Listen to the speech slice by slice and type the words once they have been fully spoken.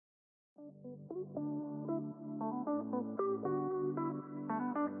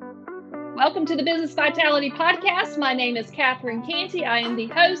Welcome to the Business Vitality Podcast. My name is Catherine Cantey. I am the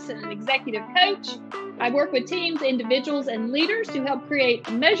host and an executive coach. I work with teams, individuals, and leaders to help create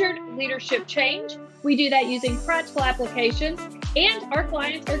measured leadership change. We do that using practical applications, and our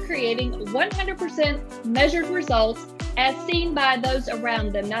clients are creating 100% measured results as seen by those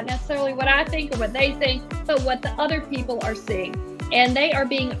around them. Not necessarily what I think or what they think, but what the other people are seeing. And they are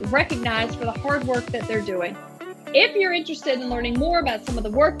being recognized for the hard work that they're doing. If you're interested in learning more about some of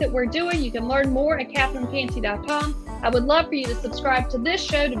the work that we're doing, you can learn more at catherinecantey.com. I would love for you to subscribe to this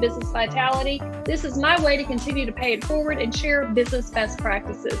show, to Business Vitality. This is my way to continue to pay it forward and share business best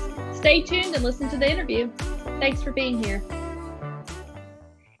practices. Stay tuned and listen to the interview. Thanks for being here.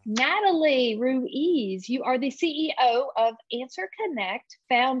 Natalie Ruiz, you are the CEO of Answer Connect,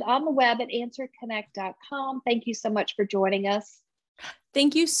 found on the web at answerconnect.com. Thank you so much for joining us.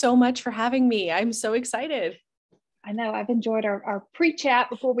 Thank you so much for having me. I'm so excited. I know I've enjoyed our pre-chat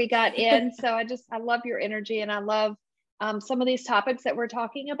before we got in. So I love your energy, and I love some of these topics that we're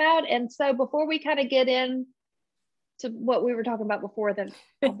talking about. And so before we kind of get in to what we were talking about before that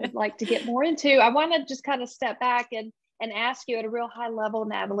I would like to get more into, I want to just kind of step back and ask you at a real high level,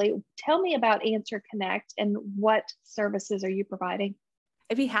 Natalie, tell me about Answer Connect and what services are you providing?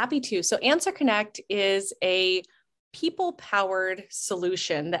 I'd be happy to. So Answer Connect is a people-powered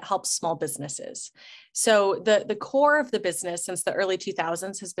solution that helps small businesses. So the core of the business since the early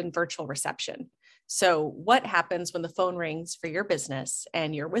 2000s has been virtual reception. So what happens when the phone rings for your business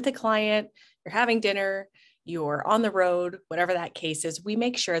and you're with a client, you're having dinner, you're on the road, whatever that case is, we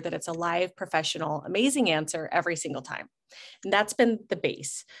make sure that it's a live, professional, amazing answer every single time. And that's been the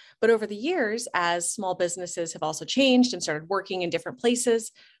base. But over the years, as small businesses have also changed and started working in different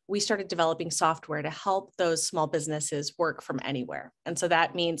places, we started developing software to help those small businesses work from anywhere. And so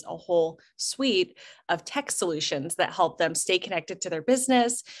that means a whole suite of tech solutions that help them stay connected to their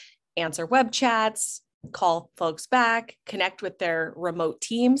business, answer web chats, call folks back, connect with their remote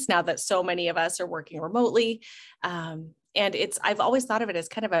teams now that so many of us are working remotely. And I've always thought of it as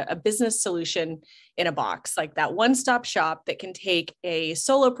kind of a business solution in a box, like that one-stop shop that can take a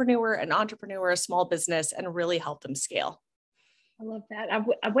solopreneur, an entrepreneur, a small business, and really help them scale. I love that.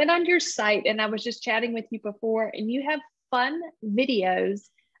 I went on your site and I was just chatting with you before, and you have fun videos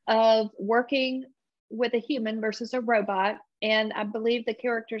of working with a human versus a robot. And I believe the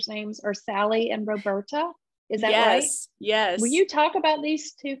characters' names are Sally and Roberta. Is that right? Yes. Will you talk about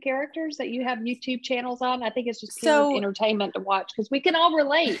these two characters that you have YouTube channels on? I think it's just pure entertainment to watch because we can all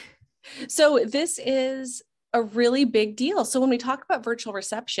relate. So this is a really big deal. So when we talk about virtual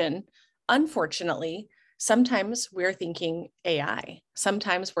reception, unfortunately, sometimes we're thinking AI,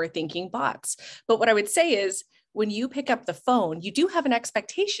 sometimes we're thinking bots. But what I would say is when you pick up the phone, you do have an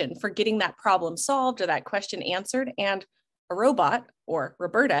expectation for getting that problem solved or that question answered. And a robot, or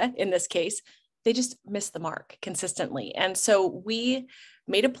Roberta in this case, they just miss the mark consistently. And so we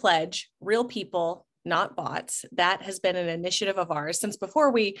made a pledge, real people, not bots. That has been an initiative of ours since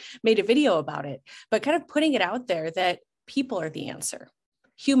before we made a video about it, but kind of putting it out there that people are the answer.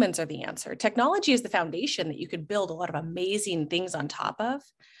 Humans are the answer. Technology is the foundation that you can build a lot of amazing things on top of.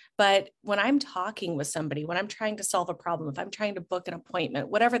 But when I'm talking with somebody, when I'm trying to solve a problem, if I'm trying to book an appointment,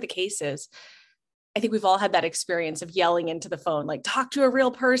 whatever the case is, I think we've all had that experience of yelling into the phone, like talk to a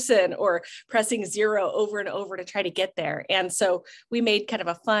real person, or pressing 0 over and over to try to get there. And so we made kind of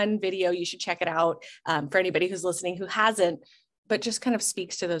a fun video. You should check it out for anybody who's listening who hasn't, but just kind of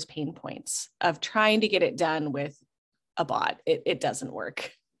speaks to those pain points of trying to get it done with a bot. It doesn't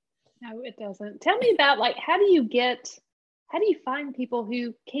work. No, it doesn't. Tell me about how do you find people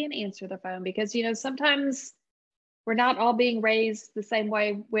who can answer the phone? Because, sometimes we're not all being raised the same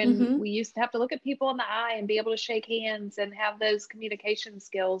way when we used to have to look at people in the eye and be able to shake hands and have those communication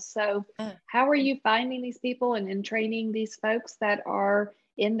skills. So how are you finding these people and training these folks that are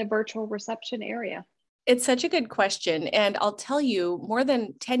in the virtual reception area? It's such a good question. And I'll tell you, more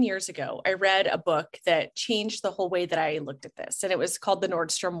than 10 years ago, I read a book that changed the whole way that I looked at this. And it was called The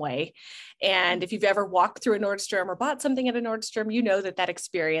Nordstrom Way. And if you've ever walked through a Nordstrom or bought something at a Nordstrom, you know that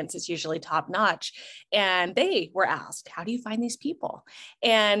experience is usually top notch. And they were asked, how do you find these people?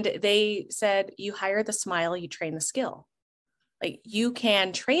 And they said, you hire the smile, you train the skill. Like you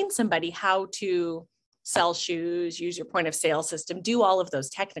can train somebody how to sell shoes, use your point of sale system, do all of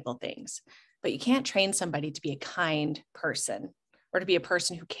those technical things. But you can't train somebody to be a kind person or to be a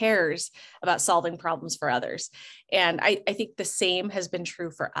person who cares about solving problems for others. And I think the same has been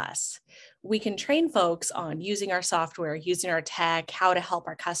true for us. we can train folks on using our software, using our tech, how to help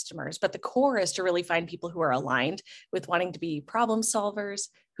our customers. But the core is to really find people who are aligned with wanting to be problem solvers,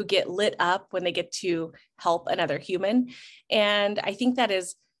 who get lit up when they get to help another human. And I think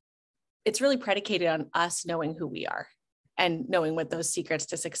it's really predicated on us knowing who we are and knowing what those secrets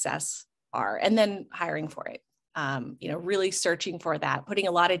to success are, and then hiring for it. Really searching for that, putting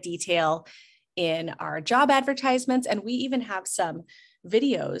a lot of detail in our job advertisements. And we even have some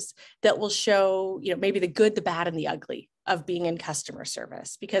videos that will show, maybe the good, the bad, and the ugly of being in customer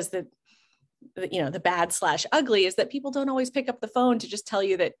service, because the bad/ugly is that people don't always pick up the phone to just tell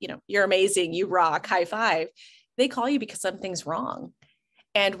you that, you're amazing, you rock, high five. They call you because something's wrong.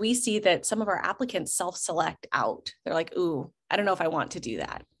 And we see that some of our applicants self-select out. They're like, ooh, I don't know if I want to do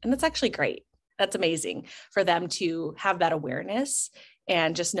that. And that's actually great. That's amazing for them to have that awareness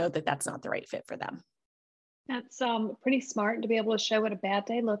and just know that that's not the right fit for them. That's pretty smart to be able to show what a bad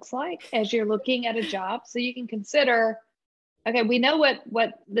day looks like as you're looking at a job. So you can consider, okay, we know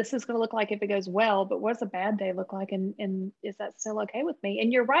what this is going to look like if it goes well, but what does a bad day look like? And is that still okay with me?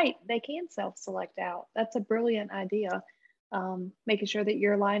 And you're right, they can self-select out. That's a brilliant idea. Making sure that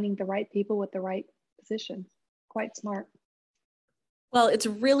you're aligning the right people with the right position. Quite smart. Well, it's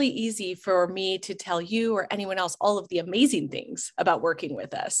really easy for me to tell you or anyone else all of the amazing things about working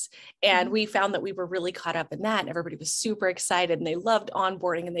with us. And we found that we were really caught up in that. And everybody was super excited and they loved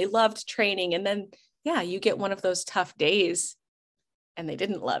onboarding and they loved training. And then, you get one of those tough days and they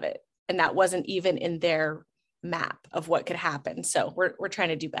didn't love it. And that wasn't even in their map of what could happen. So we're trying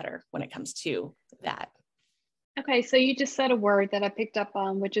to do better when it comes to that. Okay, so you just said a word that I picked up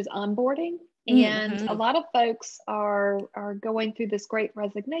on, which is onboarding. And a lot of folks are going through this great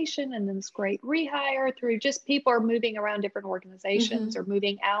resignation and then this great rehire through just people are moving around different organizations or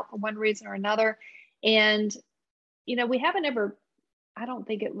moving out for one reason or another. And, we haven't ever, I don't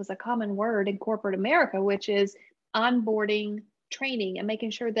think it was a common word in corporate America, which is onboarding training and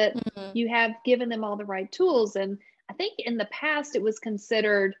making sure that you have given them all the right tools. And I think in the past it was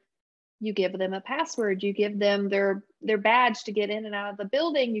considered, you give them a password, you give them their badge to get in and out of the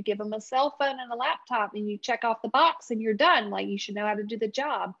building, you give them a cell phone and a laptop, and you check off the box and you're done. Like, you should know how to do the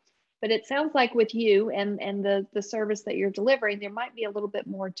job. But it sounds like with you and the service that you're delivering, there might be a little bit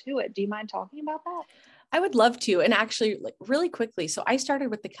more to it. Do you mind talking about that? I would love to. And actually, really quickly. So I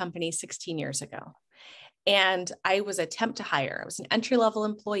started with the company 16 years ago. And I was a temp to hire. I was an entry-level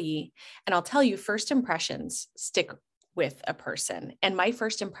employee. And I'll tell you, first impressions stick with a person. And my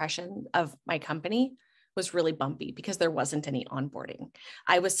first impression of my company was really bumpy because there wasn't any onboarding.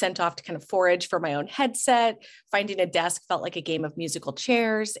 I was sent off to kind of forage for my own headset. Finding a desk felt like a game of musical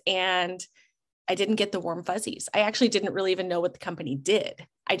chairs, and I didn't get the warm fuzzies. I actually didn't really even know what the company did.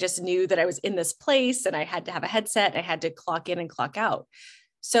 I just knew that I was in this place and I had to have a headset and I had to clock in and clock out.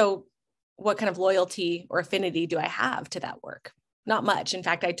 So what kind of loyalty or affinity do I have to that work? Not much. In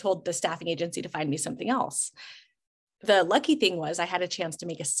fact, I told the staffing agency to find me something else. The lucky thing was I had a chance to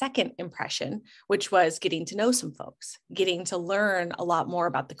make a second impression, which was getting to know some folks, getting to learn a lot more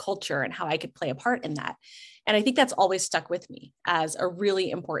about the culture and how I could play a part in that. And I think that's always stuck with me as a really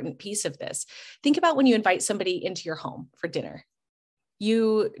important piece of this. Think about when you invite somebody into your home for dinner.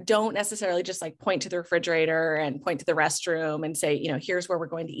 You don't necessarily just like point to the refrigerator and point to the restroom and say, here's where we're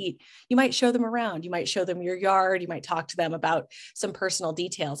going to eat. You might show them around. You might show them your yard. You might talk to them about some personal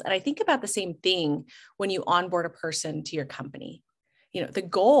details. And I think about the same thing when you onboard a person to your company. The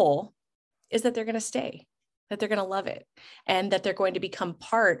goal is that they're going to stay, that they're going to love it, and that they're going to become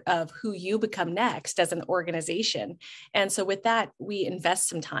part of who you become next as an organization. And so with that, we invest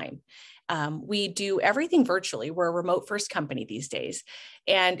some time. We do everything virtually. We're a remote first company these days.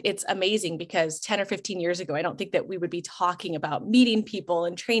 And it's amazing because 10 or 15 years ago, I don't think that we would be talking about meeting people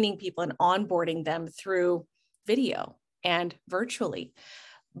and training people and onboarding them through video and virtually.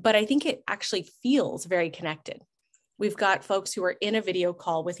 But I think it actually feels very connected. We've got folks who are in a video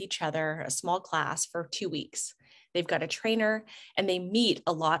call with each other, a small class for 2 weeks. They've got a trainer and they meet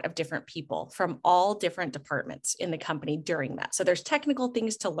a lot of different people from all different departments in the company during that. So there's technical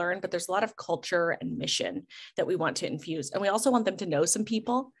things to learn, but there's a lot of culture and mission that we want to infuse. And we also want them to know some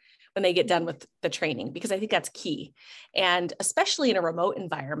people when they get done with the training, because I think that's key. And especially in a remote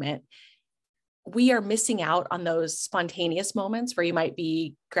environment, we are missing out on those spontaneous moments where you might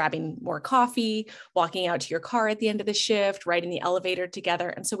be grabbing more coffee, walking out to your car at the end of the shift, riding the elevator together.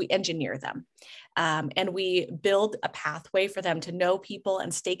 And so we engineer them. And we build a pathway for them to know people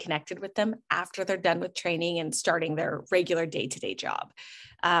and stay connected with them after they're done with training and starting their regular day-to-day job.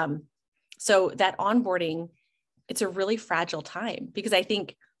 So that onboarding, it's a really fragile time because I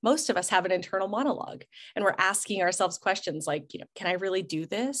think most of us have an internal monologue, and we're asking ourselves questions like, can I really do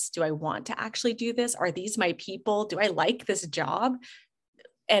this? Do I want to actually do this? Are these my people? Do I like this job?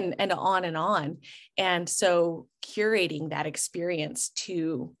 And on and on. And so curating that experience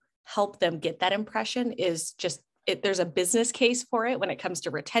to help them get that impression is just there's a business case for it when it comes to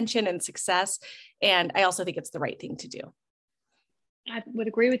retention and success. And I also think it's the right thing to do. I would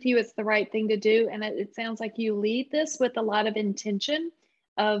agree with you. It's the right thing to do. And it sounds like you lead this with a lot of intention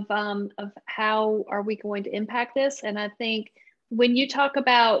of how are we going to impact this. And I think when you talk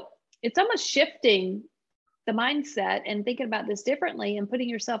about, it's almost shifting the mindset and thinking about this differently and putting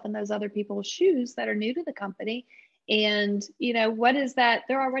yourself in those other people's shoes that are new to the company. And, what is that?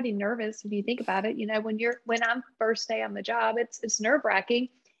 They're already nervous if you think about it. When I'm first day on the job, it's nerve-wracking,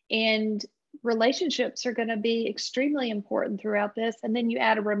 and relationships are going to be extremely important throughout this. And then you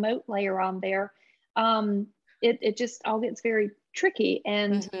add a remote layer on there. It just all gets very tricky.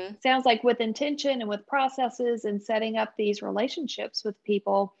 And sounds like with intention and with processes and setting up these relationships with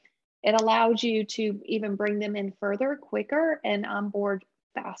people, it allows you to even bring them in further, quicker, and on board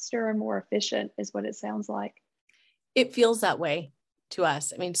faster and more efficient is what it sounds like. It feels that way to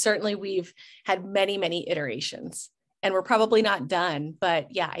us. I mean, certainly we've had many, many iterations, and we're probably not done, but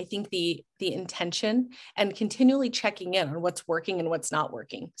yeah, I think the intention and continually checking in on what's working and what's not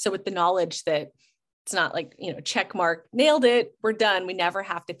working. So with the knowledge that it's not like, check mark, nailed it, we're done. We never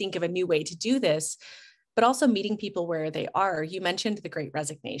have to think of a new way to do this, but also meeting people where they are. You mentioned the Great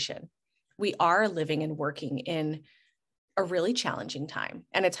Resignation. We are living and working in a really challenging time,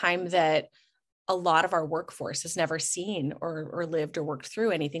 and a time that a lot of our workforce has never seen or lived or worked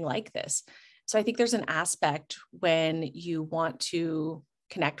through anything like this. So I think there's an aspect when you want to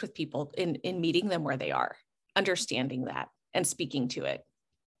connect with people in meeting them where they are, understanding that and speaking to it.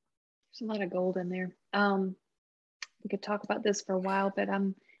 There's a lot of gold in there. We could talk about this for a while, but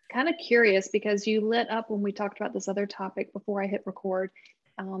I'm kind of curious because you lit up when we talked about this other topic before I hit record.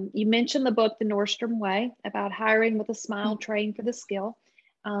 You mentioned the book, The Nordstrom Way, about hiring with a smile, train for the skill.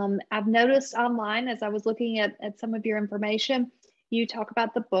 I've noticed online as I was looking at some of your information, you talk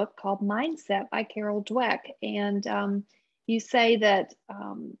about the book called Mindset by Carol Dweck. And you say that,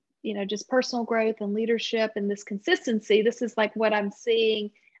 just personal growth and leadership and this consistency, this is like what I'm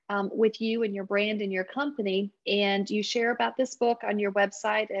seeing with you and your brand and your company. And you share about this book on your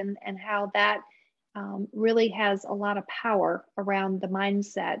website and how that really has a lot of power around the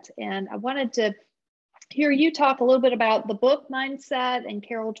mindset. And I wanted to hear you talk a little bit about the book Mindset and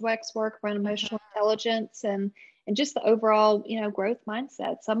Carol Dweck's work around emotional intelligence and just the overall, growth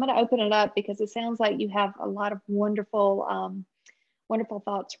mindset. So I'm going to open it up because it sounds like you have a lot of wonderful, wonderful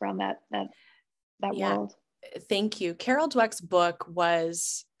thoughts around that world. Thank you. Carol Dweck's book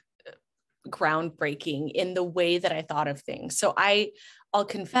was groundbreaking in the way that I thought of things. So I'll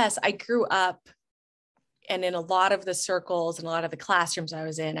confess, I grew up, and in a lot of the circles and a lot of the classrooms I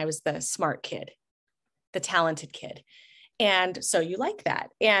was in, I was the smart kid, the talented kid. And so you like that.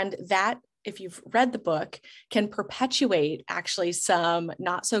 And that, if you've read the book, can perpetuate actually some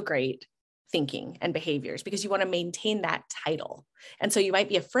not so great thinking and behaviors because you want to maintain that title. And so you might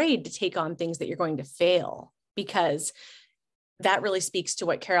be afraid to take on things that you're going to fail, because that really speaks to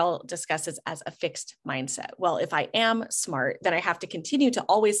what Carol discusses as a fixed mindset. Well, if I am smart, then I have to continue to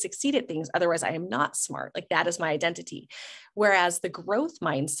always succeed at things. Otherwise, I am not smart. Like, that is my identity. Whereas the growth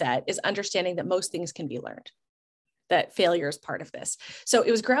mindset is understanding that most things can be learned, that failure is part of this. So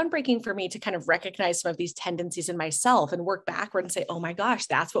it was groundbreaking for me to kind of recognize some of these tendencies in myself and work backward and say, oh my gosh,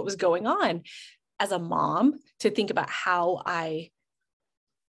 that's what was going on as a mom, to think about how I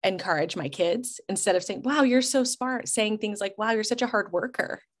encourage my kids instead of saying, wow, you're so smart, saying things like, wow, you're such a hard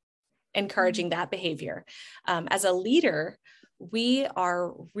worker, encouraging that behavior. As a leader, we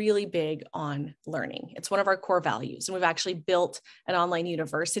are really big on learning. It's one of our core values. And we've actually built an online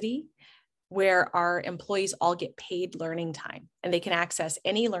university where our employees all get paid learning time, and they can access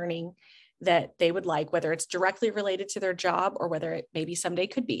any learning that they would like, whether it's directly related to their job or whether it maybe someday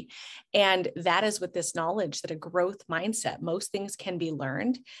could be. And that is with this knowledge that a growth mindset, most things can be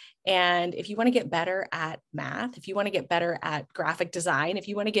learned. And if you want to get better at math, if you want to get better at graphic design, if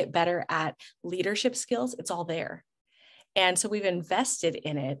you want to get better at leadership skills, it's all there. And so we've invested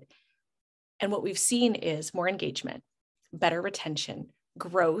in it. And what we've seen is more engagement, better retention,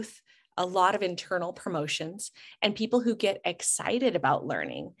 growth, a lot of internal promotions, and people who get excited about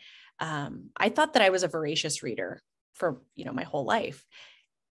learning. I thought that I was a voracious reader for, my whole life,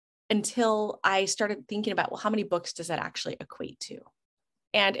 until I started thinking about, well, how many books does that actually equate to?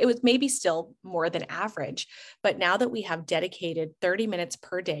 And it was maybe still more than average. But now that we have dedicated 30 minutes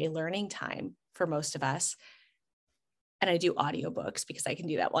per day learning time for most of us, and I do audiobooks because I can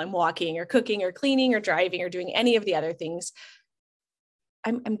do that while I'm walking or cooking or cleaning or driving or doing any of the other things.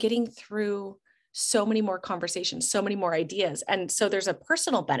 I'm getting through so many more conversations, so many more ideas. And so there's a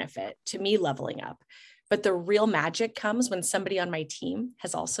personal benefit to me leveling up. But the real magic comes when somebody on my team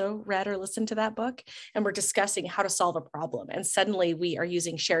has also read or listened to that book, and we're discussing how to solve a problem. And suddenly we are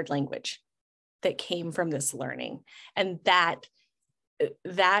using shared language that came from this learning. And that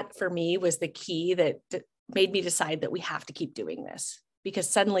for me was the key that made me decide that we have to keep doing this, because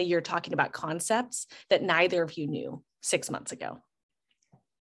suddenly you're talking about concepts that neither of you knew 6 months ago.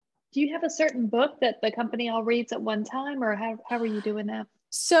 Do you have a certain book that the company all reads at one time, or how are you doing that?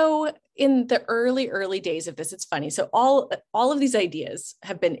 So in the early days of this, it's funny. So all of these ideas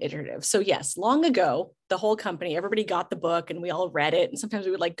have been iterative. So yes, long ago, the whole company, everybody got the book and we all read it. And sometimes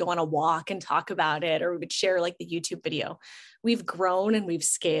we would like go on a walk and talk about it, or we would share like the YouTube video. We've grown and we've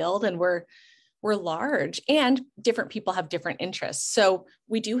scaled, and we're large, and different people have different interests. So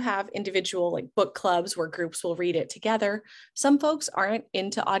we do have individual like book clubs where groups will read it together. Some folks aren't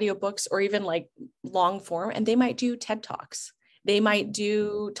into audiobooks or even like long form, and they might do TED Talks. They might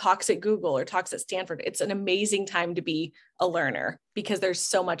do talks at Google or talks at Stanford. It's an amazing time to be a learner because there's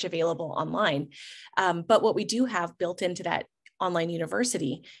so much available online. But what we do have built into that online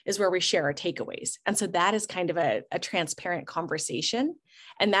university is where we share our takeaways. And so that is kind of a transparent conversation.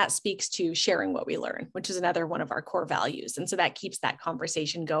 And that speaks to sharing what we learn, which is another one of our core values. And so that keeps that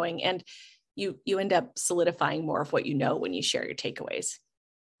conversation going. And you end up solidifying more of what you know when you share your takeaways.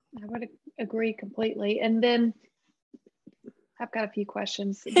 I would agree completely. And then I've got a few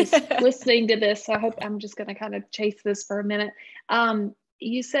questions just listening to this. So I hope I'm just going to kind of chase this for a minute.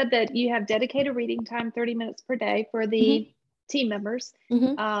 You said that you have dedicated reading time, 30 minutes per day for the team members.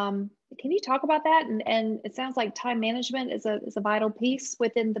 Can you talk about that? And it sounds like time management is a vital piece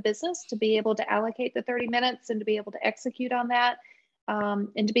within the business to be able to allocate the 30 minutes and to be able to execute on that.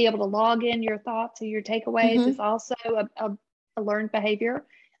 And to be able to log in your thoughts and your takeaways is also a learned behavior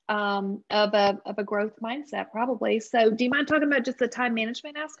of a growth mindset, probably. So do you mind talking about just the time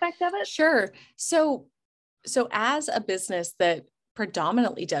management aspect of it? Sure. So as a business that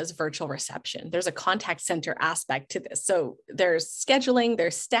predominantly does virtual reception, there's a contact center aspect to this. So there's scheduling,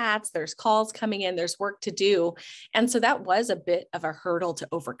 there's stats, there's calls coming in, there's work to do. And so that was a bit of a hurdle to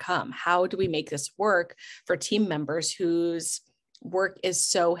overcome. How do we make this work for team members whose work is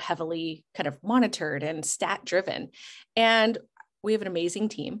so heavily kind of monitored and stat driven? And we have an amazing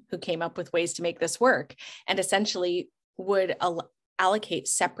team who came up with ways to make this work, and essentially would allocate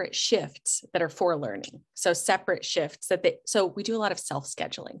separate shifts that are for learning. So separate shifts so we do a lot of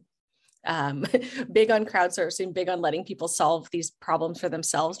self-scheduling, big on crowdsourcing, big on letting people solve these problems for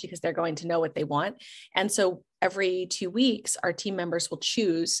themselves because they're going to know what they want. And so every 2 weeks, our team members will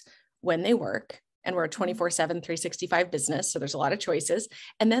choose when they work, and we're a 24/7, 365 business. So there's a lot of choices.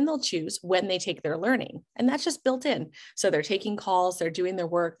 And then they'll choose when they take their learning. And that's just built in. So they're taking calls, they're doing their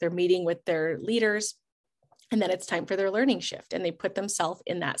work, they're meeting with their leaders, and then it's time for their learning shift. And they put themselves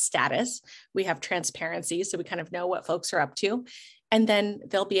in that status. We have transparency, so we kind of know what folks are up to. And then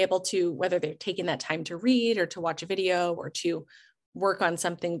they'll be able to, whether they're taking that time to read or to watch a video or to work on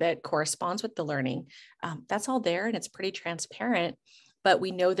something that corresponds with the learning, that's all there, and it's pretty transparent, but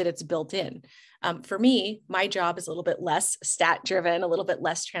we know that it's built in. For me, my job is a little bit less stat driven, a little bit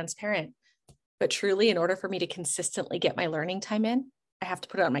less transparent, but truly, in order for me to consistently get my learning time in, I have to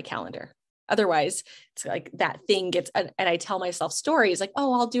put it on my calendar. Otherwise, it's like that thing gets, and I tell myself stories like,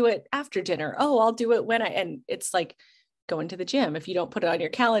 oh, I'll do it after dinner. Oh, I'll do it when and it's like going to the gym. If you don't put it on your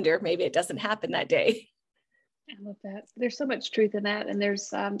calendar, maybe it doesn't happen that day. I love that. There's so much truth in that. And there's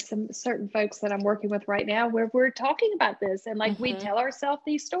some certain folks that I'm working with right now where we're talking about this, and like we tell ourselves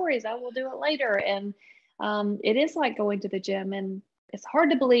these stories, oh, we'll do it later. And it is like going to the gym, and it's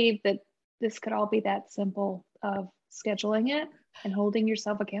hard to believe that this could all be that simple of scheduling it and holding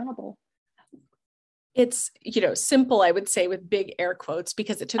yourself accountable. It's, simple, I would say, with big air quotes,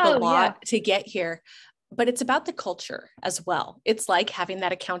 because it took a lot to get here. But it's about the culture as well. It's like having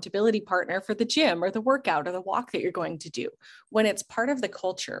that accountability partner for the gym or the workout or the walk that you're going to do. When it's part of the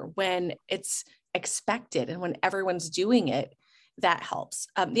culture, when it's expected and when everyone's doing it, that helps.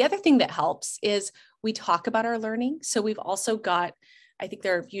 The other thing that helps is we talk about our learning. So we've also got, I think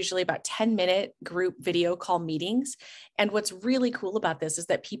they're usually about 10-minute group video call meetings. And what's really cool about this is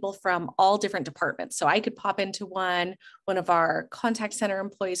that people from all different departments, so I could pop into one of our contact center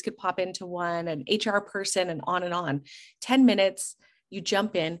employees could pop into one, an HR person, and on. 10 minutes, you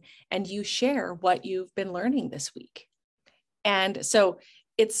jump in and you share what you've been learning this week. And so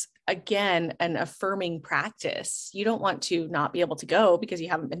it's again, an affirming practice. You don't want to not be able to go because you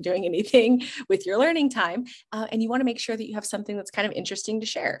haven't been doing anything with your learning time. And you want to make sure that you have something that's kind of interesting to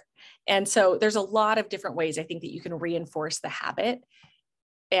share. And so there's a lot of different ways I think that you can reinforce the habit,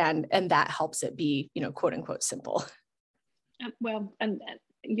 and that helps it be, quote unquote, simple. Well, and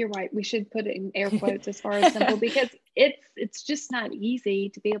you're right. We should put it in air quotes as far as simple, because it's just not easy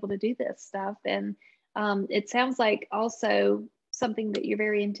to be able to do this stuff. And it sounds like also something that you're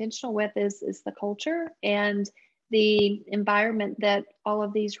very intentional with is the culture and the environment that all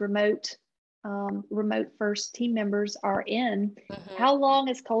of these remote first team members are in. Mm-hmm. How long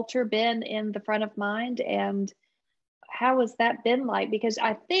has culture been in the front of mind, and how has that been like? Because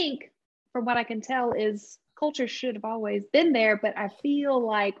I think from what I can tell is culture should have always been there, but I feel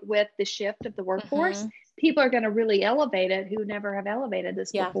like with the shift of the workforce, Mm-hmm. people are going to really elevate it who never have elevated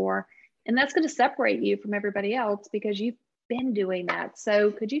this before. And that's going to separate you from everybody else because you've been doing that.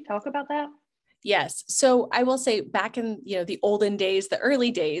 So could you talk about that? Yes. So I will say back in, the olden days, the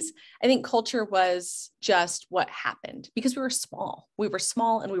early days, I think culture was just what happened because we were small. We were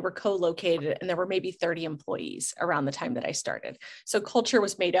small and we were co-located, and there were maybe 30 employees around the time that I started. So culture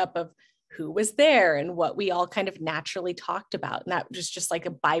was made up of who was there and what we all kind of naturally talked about. And that was just like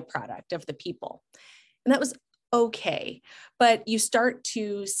a byproduct of the people. And that was okay. But you start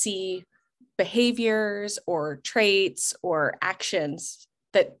to see behaviors or traits or actions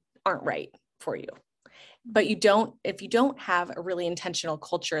that aren't right for you. But if you don't have a really intentional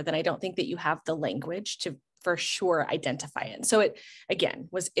culture, then I don't think that you have the language to for sure identify it. And so it, again,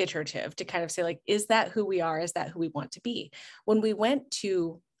 was iterative to kind of say, like, is that who we are? Is that who we want to be? When we went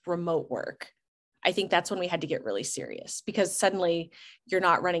to remote work, I think that's when we had to get really serious, because suddenly you're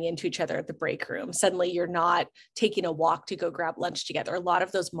not running into each other at the break room. Suddenly you're not taking a walk to go grab lunch together. A lot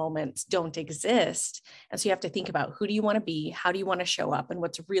of those moments don't exist. And so you have to think about, who do you want to be? How do you want to show up? And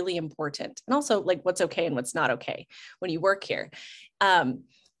what's really important? And also, like, what's okay and what's not okay when you work here. I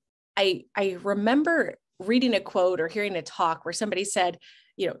remember reading a quote or hearing a talk where somebody said,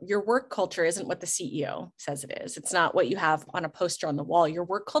 your work culture isn't what the CEO says it is. It's not what you have on a poster on the wall. Your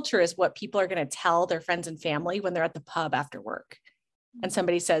work culture is what people are going to tell their friends and family when they're at the pub after work. And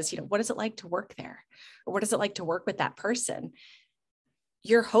somebody says, what is it like to work there? Or what is it like to work with that person?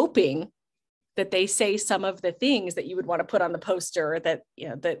 You're hoping that they say some of the things that you would want to put on the poster, or that,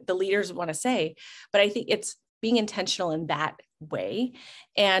 that the leaders want to say. But I think it's being intentional in that way.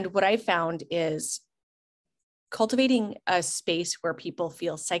 And what I found is cultivating a space where people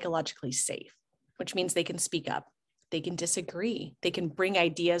feel psychologically safe, which means they can speak up, they can disagree, they can bring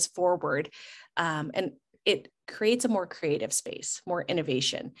ideas forward. And it creates a more creative space, more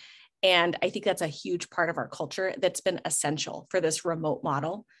innovation. And I think that's a huge part of our culture that's been essential for this remote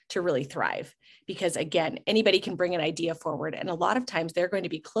model to really thrive. Because again, anybody can bring an idea forward. And a lot of times they're going to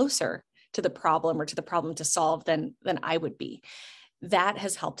be closer to the problem or to the problem to solve than I would be. That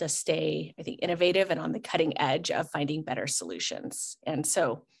has helped us stay, I think, innovative and on the cutting edge of finding better solutions. And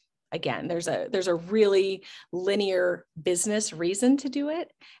so, again, there's a really linear business reason to do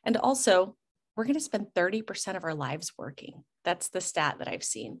it. And also, we're going to spend 30% of our lives working. That's the stat that I've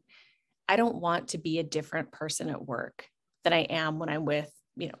seen. I don't want to be a different person at work than I am when I'm with,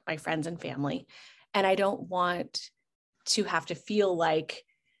 my friends and family. And I don't want to have to feel like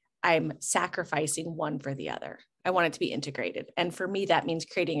I'm sacrificing one for the other. I want it to be integrated. And for me, that means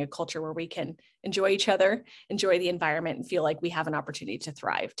creating a culture where we can enjoy each other, enjoy the environment, and feel like we have an opportunity to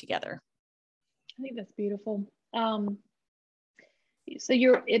thrive together. I think that's beautiful. So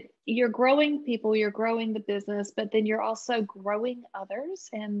you're growing people, you're growing the business, but then you're also growing others.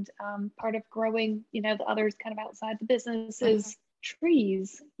 And part of growing, the others kind of outside the business is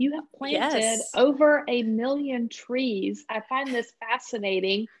trees. You have planted over 1 million trees. I find this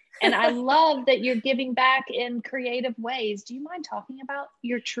fascinating. And I love that you're giving back in creative ways. Do you mind talking about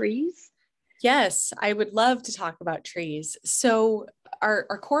your trees? Yes, I would love to talk about trees. So our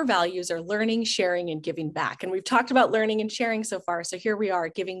core values are learning, sharing, and giving back. And we've talked about learning and sharing so far. So here we are,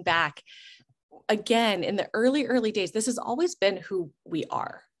 giving back. Again, in the early days, this has always been who we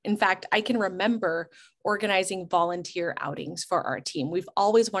are. In fact, I can remember organizing volunteer outings for our team. We've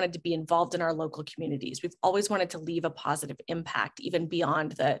always wanted to be involved in our local communities. We've always wanted to leave a positive impact, even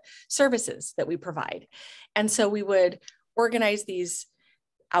beyond the services that we provide. And so we would organize these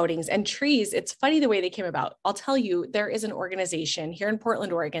outings. And trees, it's funny the way they came about. I'll tell you, there is an organization here in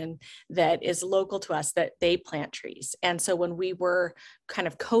Portland, Oregon, that is local to us, that they plant trees. And so when we were kind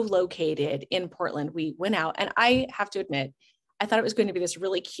of co-located in Portland, we went out, and I have to admit, I thought it was going to be this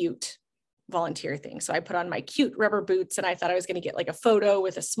really cute volunteer thing. So I put on my cute rubber boots, and I thought I was going to get like a photo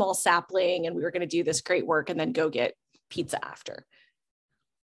with a small sapling, and we were going to do this great work and then go get pizza after.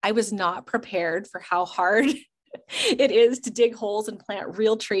 I was not prepared for how hard it is to dig holes and plant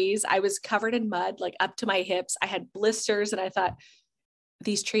real trees. I was covered in mud, like up to my hips. I had blisters, and I thought,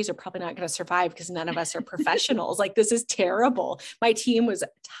 these trees are probably not going to survive because none of us are professionals. Like, this is terrible. My team was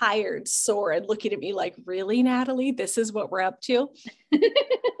tired, sore, and looking at me like, really, Natalie, this is what we're up to.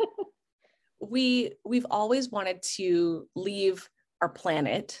 We've always wanted to leave our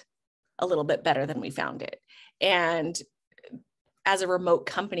planet a little bit better than we found it. And as a remote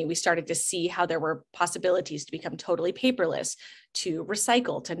company, we started to see how there were possibilities to become totally paperless, to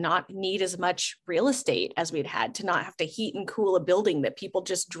recycle, to not need as much real estate as we'd had, to not have to heat and cool a building that people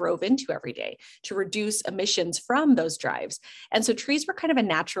just drove into every day, to reduce emissions from those drives. And so trees were kind of a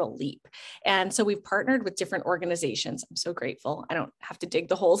natural leap. And so we've partnered with different organizations. I'm so grateful. I don't have to dig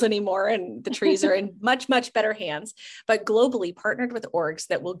the holes anymore, and the trees are in much, much better hands, but globally partnered with orgs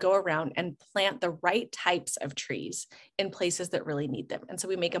that will go around and plant the right types of trees in places that really need them. And so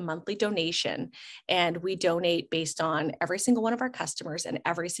we make a monthly donation, and we donate based on every single one of our customers and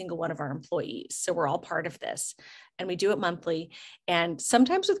every single one of our employees. So we're all part of this, and we do it monthly. And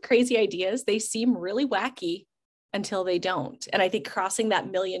sometimes with crazy ideas, they seem really wacky until they don't. And I think crossing that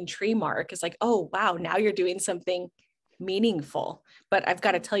 1 million tree mark is like, oh, wow, now you're doing something meaningful. But I've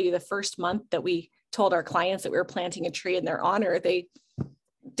got to tell you, the first month that we told our clients that we were planting a tree in their honor, they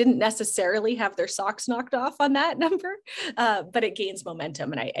didn't necessarily have their socks knocked off on that number, but it gains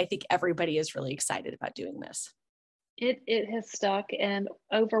momentum. And I think everybody is really excited about doing this. It has stuck, and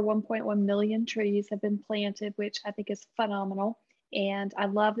over 1.1 million trees have been planted, which I think is phenomenal. And I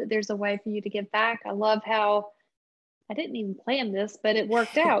love that there's a way for you to give back. I love how I didn't even plan this, but it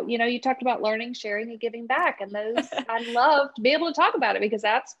worked out. You know, you talked about learning, sharing, and giving back. And those, I love to be able to talk about it, because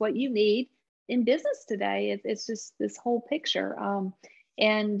that's what you need in business today. It's just this whole picture.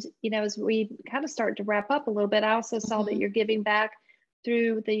 And, you know, as we kind of start to wrap up a little bit, I also saw that you're giving back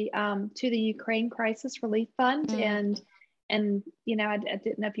through the to the Ukraine Crisis Relief Fund. And you know, I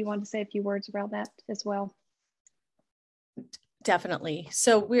didn't know if you wanted to say a few words about that as well. Definitely.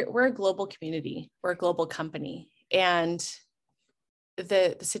 So we're a global community, we're a global company, and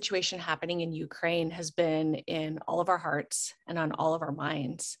the situation happening in Ukraine has been in all of our hearts and on all of our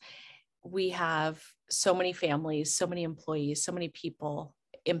minds. We have so many families, so many employees, so many people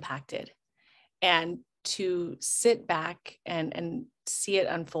impacted. And to sit back and see it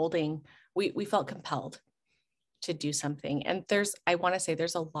unfolding, we felt compelled to do something. And I want to say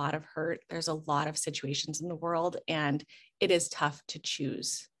there's a lot of hurt. There's a lot of situations in the world, and it is tough to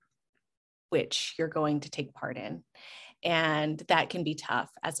choose which you're going to take part in. And that can be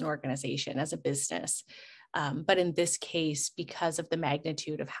tough as an organization, as a business. But in this case, because of the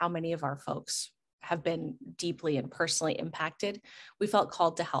magnitude of how many of our folks have been deeply and personally impacted, we felt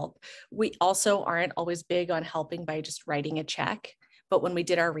called to help. We also aren't always big on helping by just writing a check, but when we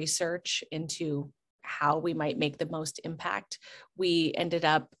did our research into how we might make the most impact, we ended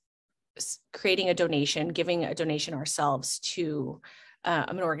up creating a donation, giving a donation ourselves to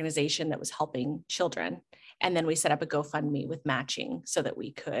an organization that was helping children. And then we set up a GoFundMe with matching so that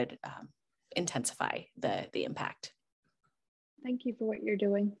we could intensify the impact. Thank you for what you're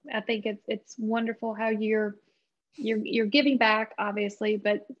doing. I think it's wonderful how you're giving back, obviously,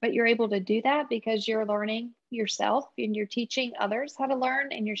 but you're able to do that because you're learning yourself and you're teaching others how to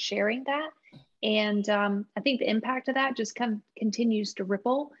learn, and you're sharing that. And I think the impact of that just continues to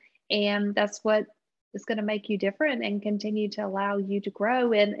ripple, and that's what is going to make you different and continue to allow you to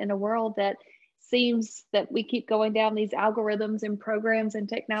grow in a world that seems that we keep going down these algorithms and programs and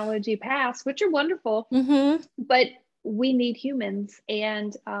technology paths, which are wonderful, but we need humans,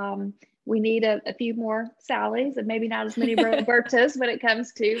 and we need a few more Sallys and maybe not as many Robertas when it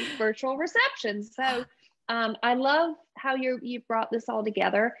comes to virtual receptions. So I love how you brought this all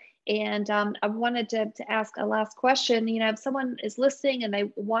together. And I wanted to ask a last question. You know, if someone is listening and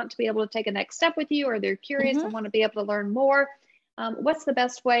they want to be able to take a next step with you, or they're curious and want to be able to learn more, what's the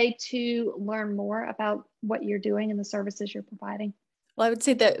best way to learn more about what you're doing and the services you're providing? Well, I would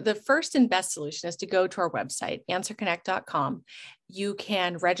say that the first and best solution is to go to our website, answerconnect.com. You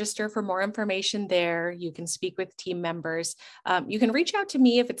can register for more information there. You can speak with team members. You can reach out to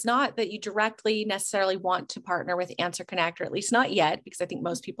me if it's not that you directly necessarily want to partner with Answer Connect, or at least not yet, because I think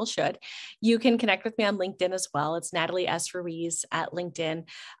most people should. You can connect with me on LinkedIn as well. It's Natalie S. Ruiz at LinkedIn.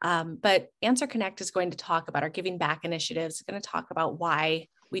 But Answer Connect is going to talk about our giving back initiatives. It's going to talk about why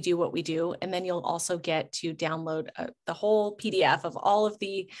we do what we do. And then you'll also get to download the whole PDF of all of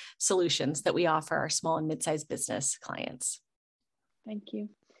the solutions that we offer our small and mid-sized business clients. Thank you.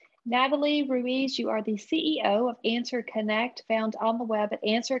 Natalie Ruiz, you are the CEO of Answer Connect, found on the web at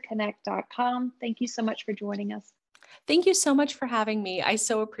answerconnect.com. Thank you so much for joining us. Thank you so much for having me. I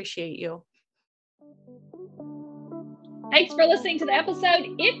so appreciate you. Thanks for listening to the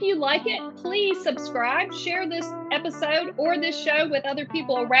episode. If you like it, please subscribe, share this episode or this show with other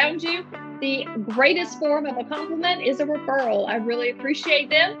people around you. The greatest form of a compliment is a referral. I really appreciate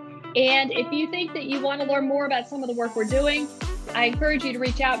them. And if you think that you want to learn more about some of the work we're doing, I encourage you to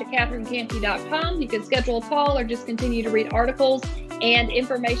reach out to CatherineCantey.com. You can schedule a call or just continue to read articles and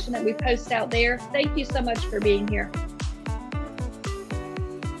information that we post out there. Thank you so much for being here.